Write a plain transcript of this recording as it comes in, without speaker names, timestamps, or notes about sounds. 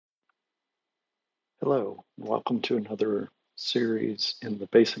Hello, welcome to another series in the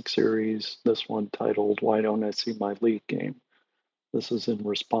basic series, this one titled Why Don't I See My League Game? This is in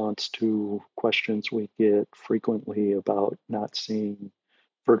response to questions we get frequently about not seeing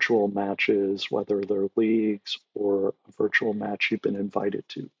virtual matches, whether they're leagues or a virtual match you've been invited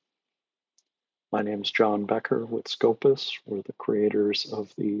to. My name is John Becker with Scopus. We're the creators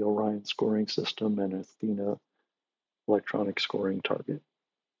of the Orion scoring system and Athena electronic scoring target.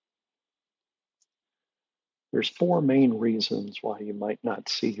 There's four main reasons why you might not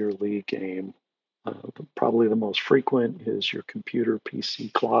see your league game. Probably the most frequent is your computer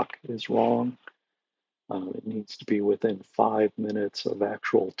PC clock is wrong. It needs to be within 5 minutes of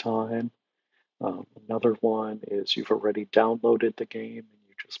actual time. Another one is you've already downloaded the game and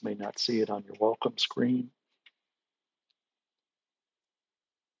you just may not see it on your welcome screen.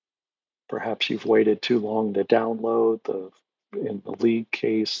 Perhaps you've waited too long to download. In the league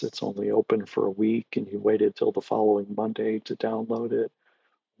case, it's only open for a week and you waited till the following Monday to download it,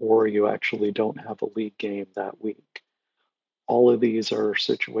 or you actually don't have a league game that week. All of these are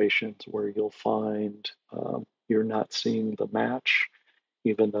situations where you'll find you're not seeing the match,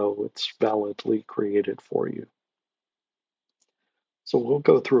 even though it's validly created for you. So we'll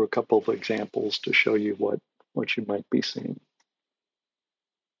go through a couple of examples to show you what you might be seeing.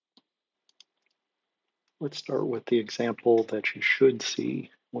 Let's start with the example that you should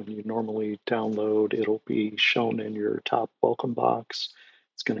see when you normally download. It'll be shown in your top welcome box.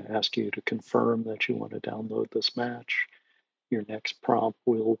 It's going to ask you to confirm that you want to download this match. Your next prompt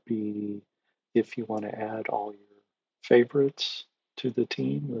will be if you want to add all your favorites to the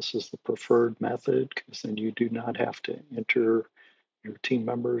team. This is the preferred method because then you do not have to enter your team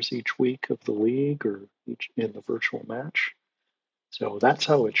members each week of the league or each in the virtual match. So that's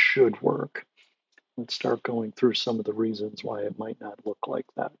how it should work. Let's start going through some of the reasons why it might not look like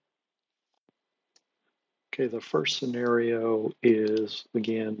that. Okay, the first scenario is,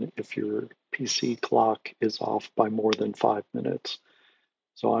 again, if your PC clock is off by more than 5 minutes.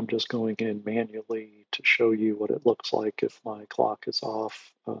 So I'm just going in manually to show you what it looks like if my clock is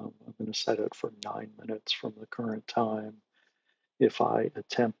off. I'm going to set it for 9 minutes from the current time. If I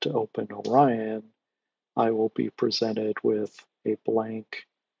attempt to open Orion, I will be presented with a blank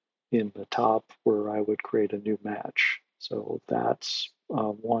in the top where I would create a new match. So that's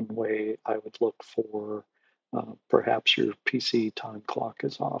one way I would look for perhaps your PC time clock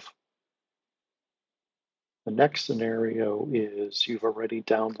is off. The next scenario is you've already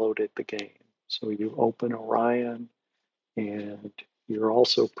downloaded the game. So you open Orion and you're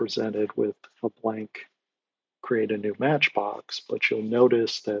also presented with a blank create a new match box, but you'll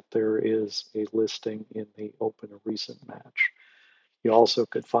notice that there is a listing in the open a recent match. You also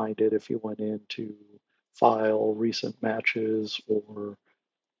could find it if you went into file recent matches or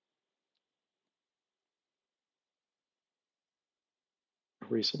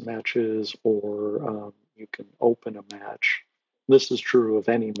you can open a match. This is true of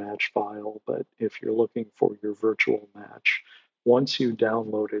any match file, but if you're looking for your virtual match, once you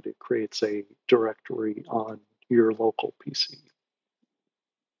download it, it creates a directory on your local PC.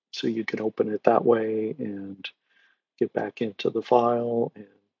 So you can open it that way and get back into the file and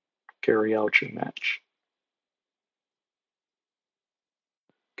carry out your match.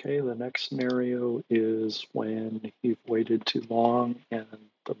 Okay, the next scenario is when you've waited too long and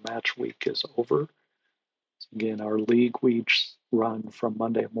the match week is over. So again, our league weeks run from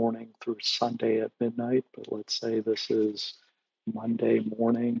Monday morning through Sunday at midnight, but let's say this is Monday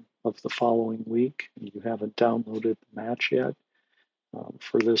morning of the following week and you haven't downloaded the match yet.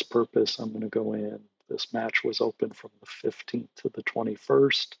 For this purpose, I'm going to go in. This match was open from the 15th to the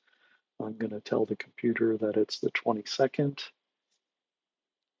 21st. I'm going to tell the computer that it's the 22nd.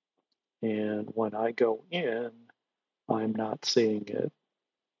 And when I go in, I'm not seeing it.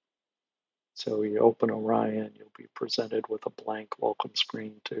 So you open Orion, you'll be presented with a blank welcome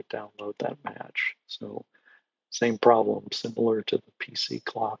screen to download that match. So same problem, similar to the PC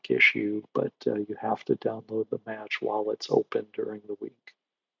clock issue, but you have to download the match while it's open during the week.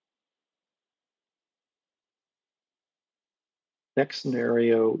 Next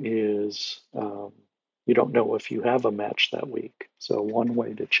scenario is you don't know if you have a match that week. So one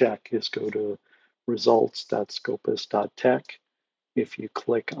way to check is go to results.scopus.tech. If you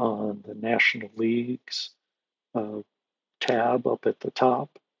click on the National Leagues tab up at the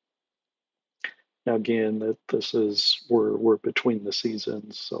top. Now again, this is we're between the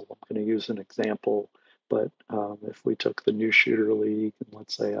seasons, so I'm going to use an example. But if we took the New Shooter League, and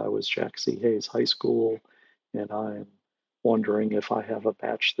let's say I was Jack C. Hayes High School, and I'm wondering if I have a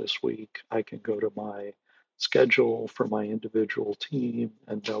match this week, I can go to my schedule for my individual team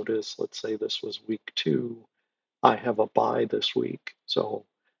and notice, let's say this was week 2, I have a bye this week. So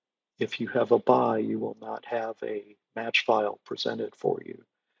if you have a bye, you will not have a match file presented for you.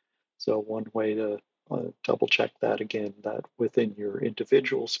 So one way to double check that again, that within your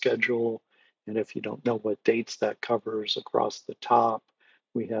individual schedule, and if you don't know what dates that covers across the top,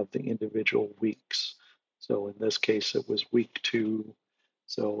 we have the individual weeks. So in this case, it was week 2.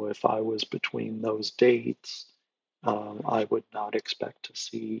 So if I was between those dates, I would not expect to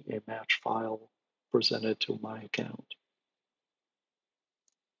see a match file presented to my account.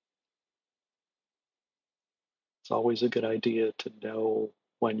 It's always a good idea to know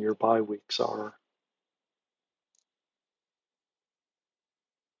when your bye weeks are.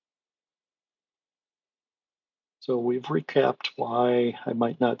 So we've recapped why I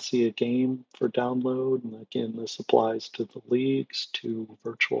might not see a game for download. And again, this applies to the leagues, to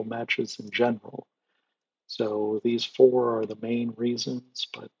virtual matches in general. So these 4 are the main reasons,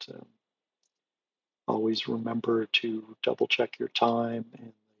 but always remember to double check your time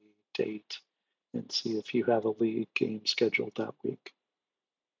and the date and see if you have a league game scheduled that week.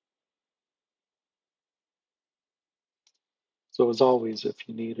 So as always, if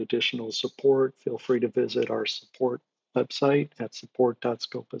you need additional support, feel free to visit our support website at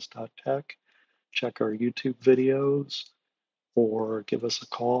support.scopus.tech. Check our YouTube videos or give us a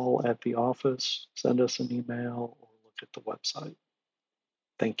call at the office, send us an email, or look at the website.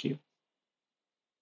 Thank you.